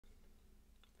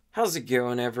How's it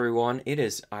going, everyone? It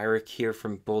is Eric here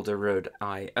from Boulder Road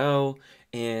IO,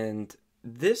 and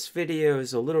this video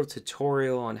is a little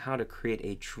tutorial on how to create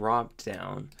a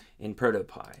drop-down in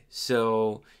ProtoPie.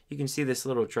 So you can see this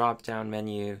little drop-down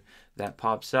menu that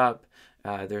pops up.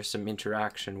 There's some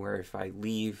interaction where if I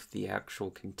leave the actual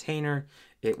container,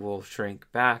 it will shrink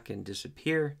back and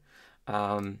disappear.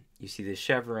 You see the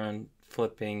chevron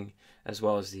flipping, as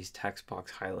well as these text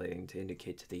box highlighting to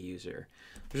indicate to the user.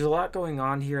 There's a lot going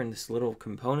on here in this little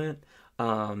component,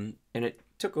 and it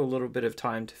took a little bit of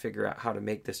time to figure out how to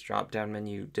make this drop-down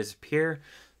menu disappear.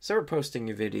 So we're posting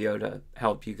a video to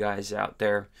help you guys out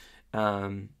there,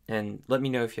 and let me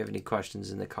know if you have any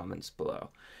questions in the comments below.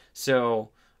 So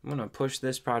I'm going to push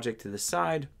this project to the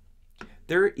side.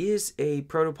 There is a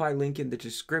ProtoPie link in the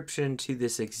description to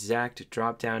this exact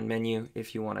drop-down menu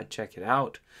if you want to check it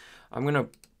out. I'm going to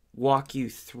walk you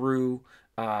through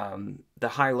the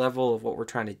high level of what we're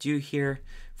trying to do here.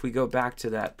 If we go back to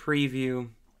that preview,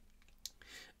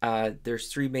 there's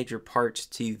three major parts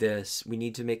to this. We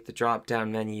need to make the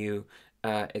drop-down menu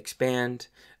expand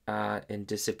and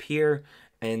disappear,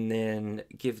 and then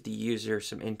give the user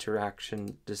some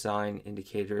interaction design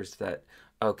indicators that,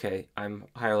 okay, I'm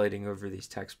highlighting over these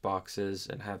text boxes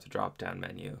and have the drop-down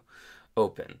menu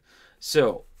open.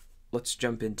 So let's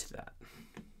jump into that.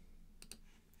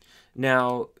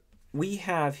 Now, we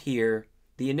have here,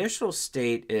 the initial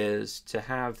state is to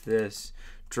have this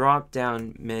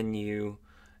drop-down menu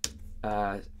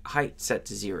height set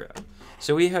to 0.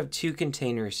 So we have two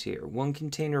containers here. One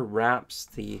container wraps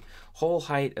the whole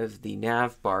height of the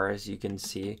nav bar, as you can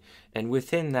see, and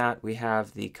within that we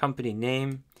have the company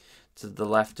name to the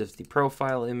left of the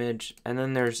profile image, and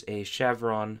then there's a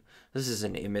chevron. This is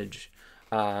an image,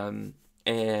 and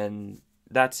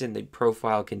that's in the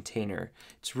profile container.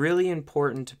 It's really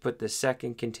important to put the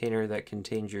second container that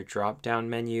contains your drop-down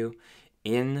menu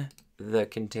in the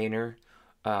container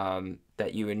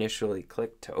that you initially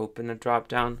click to open a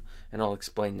drop-down, and I'll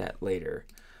explain that later.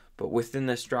 But within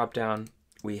this drop-down,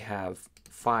 we have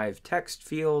 5 text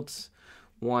fields,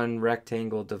 one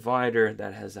rectangle divider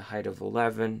that has a height of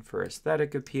 11 for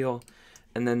aesthetic appeal,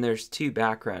 and then there's 2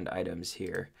 background items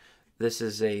here. This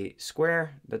is a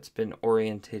square that's been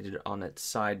orientated on its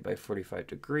side by 45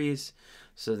 degrees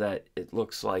so that it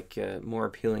looks like a more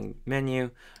appealing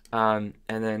menu. And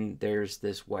then there's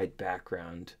this white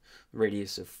background,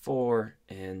 radius of 4,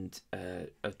 and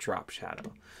a drop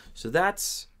shadow. So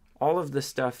that's all of the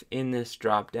stuff in this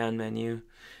drop-down menu.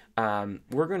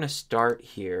 We're going to start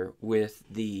here with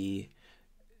the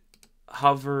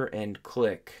hover and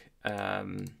click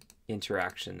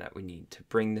interaction that we need to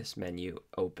bring this menu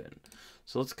open.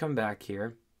 So let's come back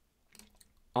here.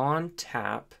 On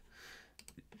tap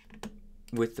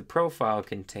with the profile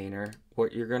container,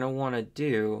 what you're going to want to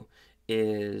do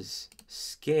is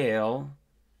scale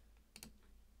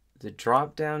the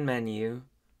drop down menu,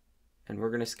 and we're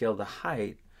going to scale the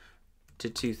height to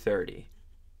 230.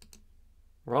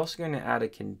 We're also going to add a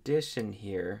condition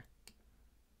here.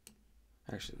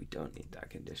 Actually, we don't need that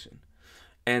condition.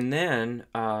 And then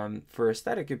for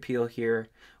aesthetic appeal here,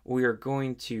 we are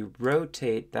going to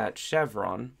rotate that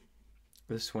chevron,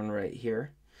 this one right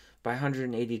here, by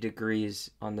 180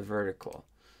 degrees on the vertical.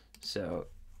 So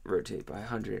rotate by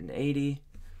 180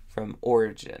 from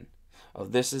origin. Oh,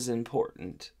 this is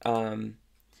important.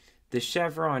 The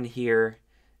chevron here,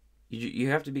 you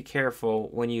have to be careful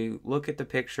when you look at the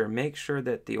picture. Make sure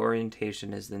that the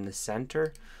orientation is in the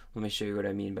center. Let me show you what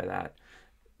I mean by that.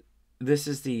 This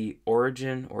is the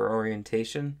origin or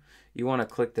orientation. You want to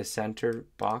click the center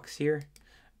box here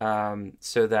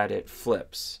so that it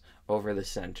flips over the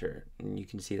center, and you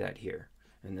can see that here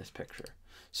in this picture.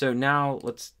 So now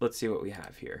let's see what we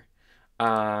have here.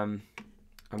 I'm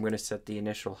going to set the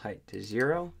initial height to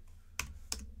 0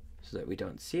 so that we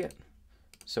don't see it.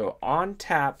 So on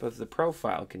tap of the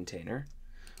profile container,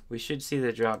 we should see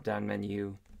the drop-down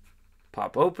menu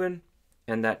pop open,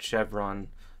 and that chevron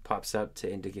pops up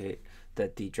to indicate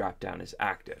that the drop-down is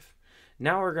active.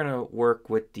 Now we're going to work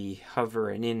with the hover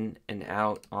and in and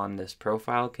out on this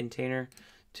profile container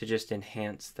to just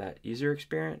enhance that user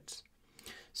experience.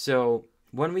 So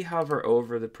when we hover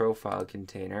over the profile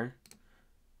container,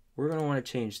 we're going to want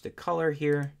to change the color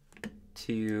here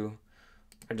to,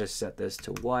 I just set this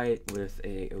to white with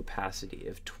a opacity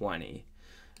of 20.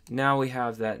 Now we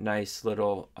have that nice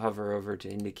little hover over to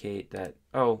indicate that,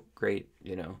 oh, great,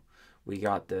 you know, we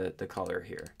got the color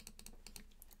here.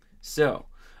 So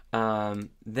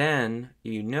then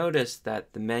you notice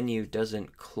that the menu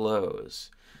doesn't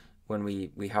close when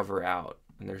we hover out,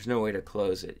 and there's no way to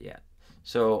close it yet.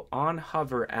 So on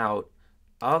hover out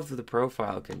of the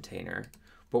profile container,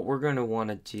 what we're going to want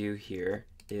to do here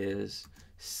is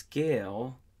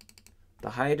scale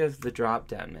the height of the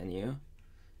drop-down menu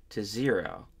to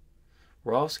 0.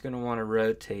 We're also going to want to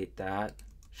rotate that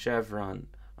chevron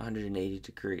 180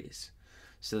 degrees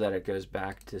so that it goes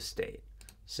back to state.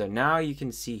 So now you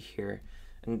can see here,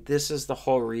 and this is the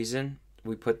whole reason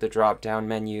we put the drop-down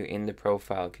menu in the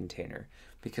profile container,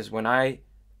 because when I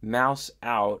mouse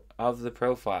out of the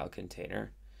profile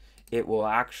container, it will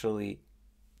actually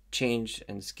change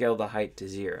and scale the height to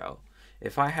 0.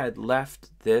 If I had left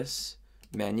this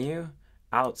menu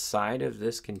outside of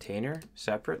this container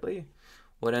separately,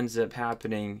 what ends up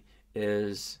happening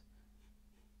is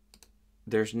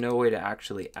there's no way to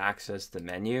actually access the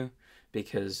menu,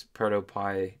 because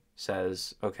ProtoPie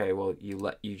says, okay, well,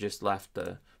 you just left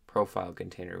the profile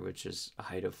container, which is a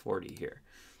height of 40 here.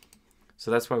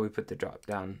 So that's why we put the drop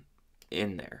down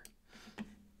in there.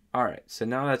 All right, so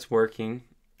now that's working.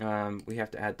 We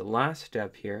have to add the last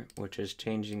step here, which is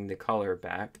changing the color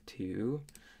back to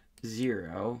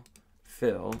 0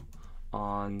 fill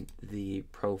on the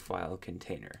profile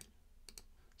container.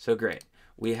 So great.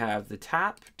 We have the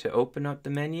tap to open up the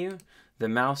menu, the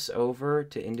mouse over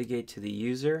to indicate to the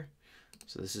user.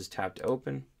 So this is tap to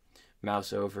open,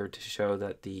 mouse over to show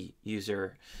that the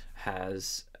user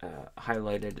has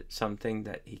highlighted something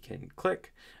that he can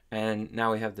click. And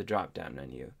now we have the drop-down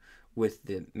menu with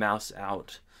the mouse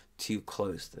out to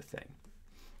close the thing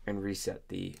and reset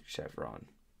the chevron.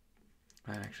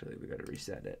 Actually, we got to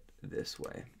reset it this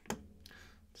way.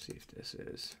 Let's see if this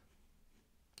is...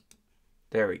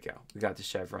 There we go. We got the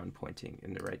chevron pointing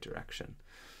in the right direction.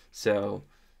 So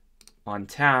on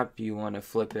tap, you want to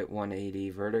flip it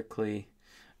 180 vertically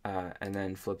and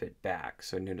then flip it back.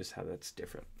 So notice how that's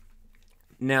different.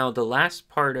 Now, the last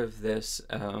part of this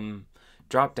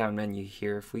drop-down menu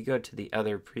here, if we go to the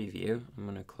other preview, I'm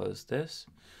going to close this.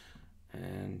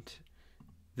 And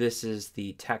this is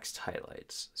the text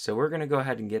highlights. So we're going to go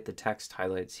ahead and get the text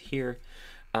highlights here.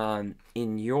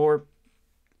 In your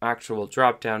actual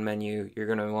drop-down menu, you're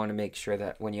going to want to make sure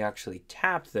that when you actually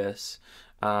tap this,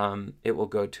 it will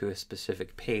go to a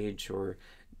specific page or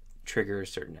trigger a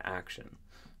certain action.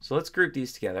 So let's group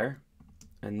these together.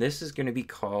 And this is going to be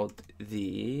called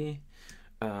the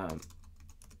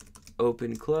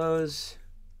open close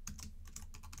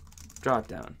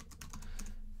drop-down.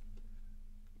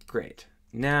 Great.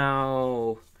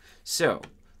 Now, so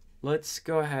let's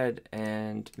go ahead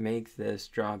and make this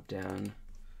drop-down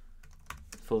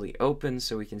fully open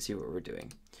so we can see what we're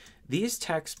doing. These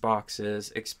text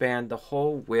boxes expand the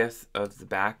whole width of the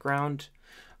background.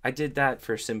 I did that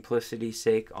for simplicity's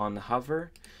sake on the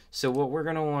hover. So what we're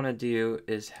going to want to do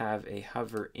is have a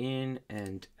hover in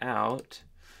and out,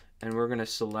 and we're going to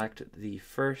select the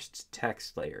first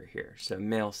text layer here, so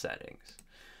mail settings.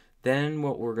 Then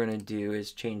what we're going to do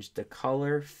is change the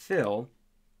color fill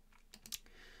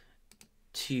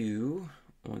to,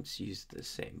 let's use the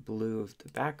same blue of the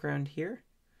background here.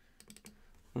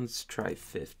 Let's try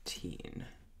 15.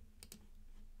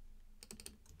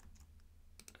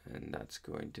 And that's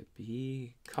going to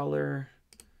be color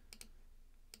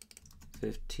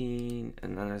 15,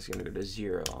 and then it's going to go to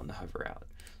 0 on the hover out.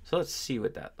 So let's see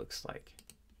what that looks like.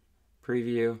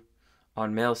 Preview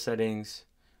on mail settings.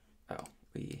 Oh,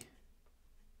 we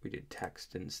did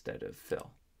text instead of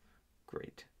fill.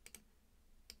 Great.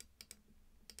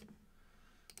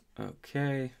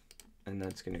 Okay, and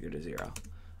that's going to go to 0.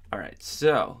 All right,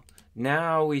 so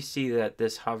now we see that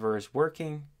this hover is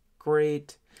working.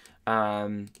 Great.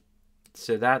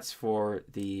 So that's for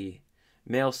the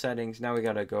mail settings. Now we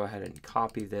got to go ahead and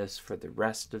copy this for the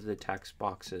rest of the text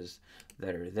boxes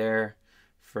that are there.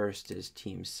 First is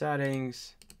team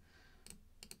settings.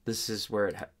 This is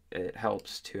where it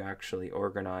helps to actually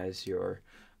organize your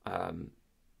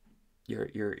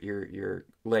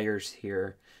layers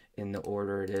here in the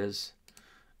order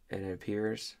it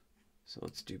appears. So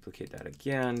let's duplicate that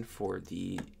again for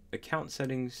the account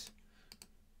settings.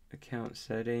 Account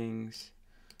settings.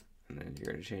 And then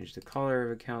you're going to change the color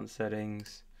of account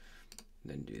settings.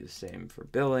 And then do the same for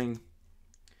billing.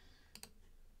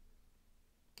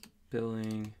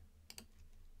 Billing.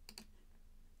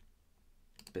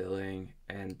 Billing.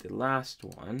 And the last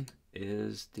one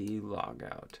is the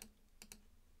logout.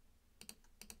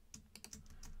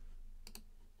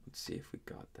 Let's see if we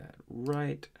got that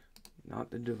right.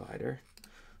 Not the divider.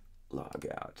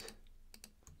 Logout.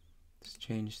 Let's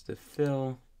change the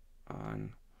fill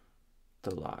on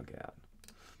the logout.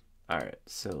 All right,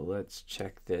 so let's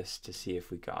check this to see if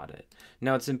we got it.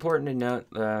 Now it's important to note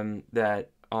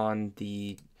that on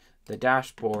the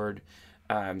dashboard,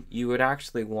 you would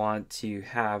actually want to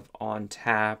have on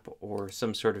tap or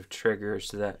some sort of trigger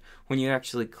so that when you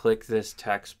actually click this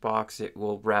text box, it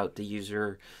will route the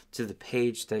user to the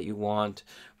page that you want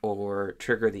or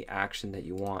trigger the action that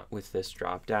you want with this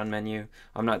drop-down menu.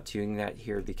 I'm not doing that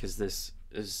here because this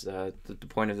is the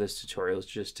point of this tutorial is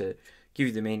just to give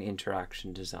you the main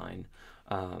interaction design.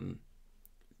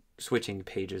 Switching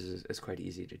pages is quite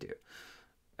easy to do.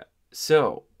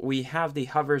 So we have the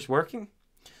hovers working,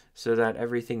 so that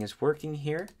everything is working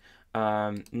here.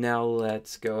 Now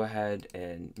let's go ahead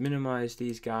and minimize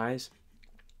these guys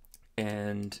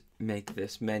and make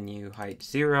this menu height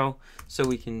 0 so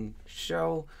we can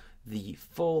show the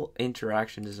full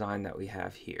interaction design that we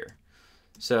have here.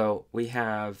 So we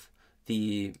have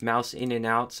the mouse in and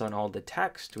outs on all the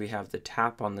text. We have the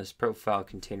tap on this profile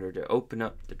container to open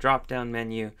up the drop-down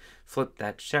menu, flip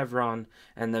that chevron,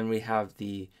 and then we have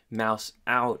the mouse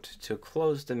out to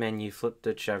close the menu, flip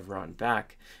the chevron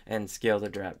back, and scale the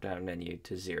drop-down menu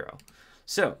to 0.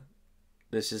 So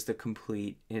this is the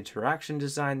complete interaction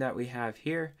design that we have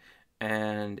here,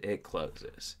 and it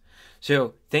closes.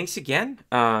 So thanks again.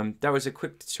 That was a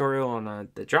quick tutorial on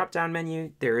the drop-down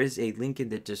menu. There is a link in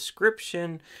the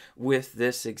description with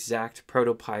this exact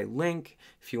ProtoPie link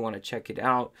if you want to check it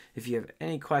out. If you have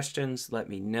any questions, let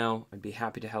me know. I'd be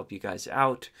happy to help you guys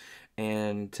out.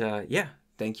 And yeah,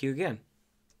 thank you again.